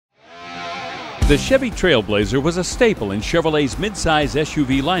The Chevy Trailblazer was a staple in Chevrolet's midsize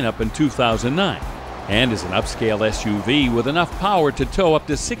SUV lineup in 2009 and is an upscale SUV with enough power to tow up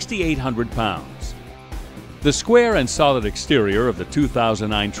to 6,800 pounds. The square and solid exterior of the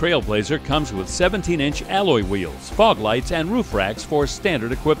 2009 Trailblazer comes with 17-inch alloy wheels, fog lights, and roof racks for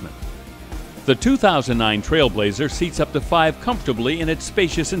standard equipment. The 2009 Trailblazer seats up to 5 comfortably in its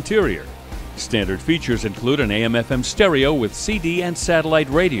spacious interior. Standard features include an AM/FM stereo with CD and satellite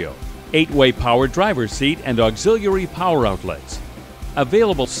radio, 8-way power driver's seat, and auxiliary power outlets.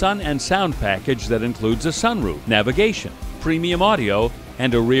 Available sun and sound package that includes a sunroof, navigation, premium audio,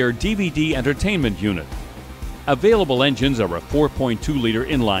 and a rear DVD entertainment unit. Available engines are a 4.2-liter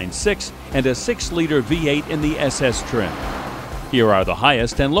inline-6 and a 6-liter V8 in the SS trim. Here are the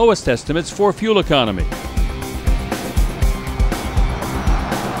highest and lowest estimates for fuel economy.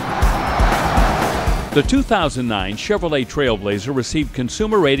 The 2009 Chevrolet Trailblazer received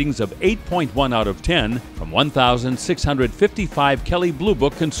consumer ratings of 8.1 out of 10 from 1,655 Kelley Blue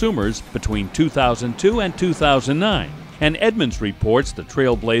Book consumers between 2002 and 2009. And Edmunds reports the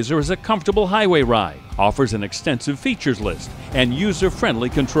Trailblazer is a comfortable highway ride, offers an extensive features list, and user-friendly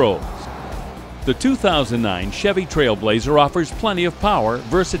controls. The 2009 Chevy Trailblazer offers plenty of power,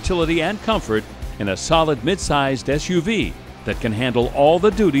 versatility, and comfort in a solid mid-sized SUV that can handle all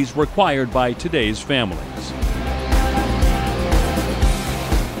the duties required by today's families.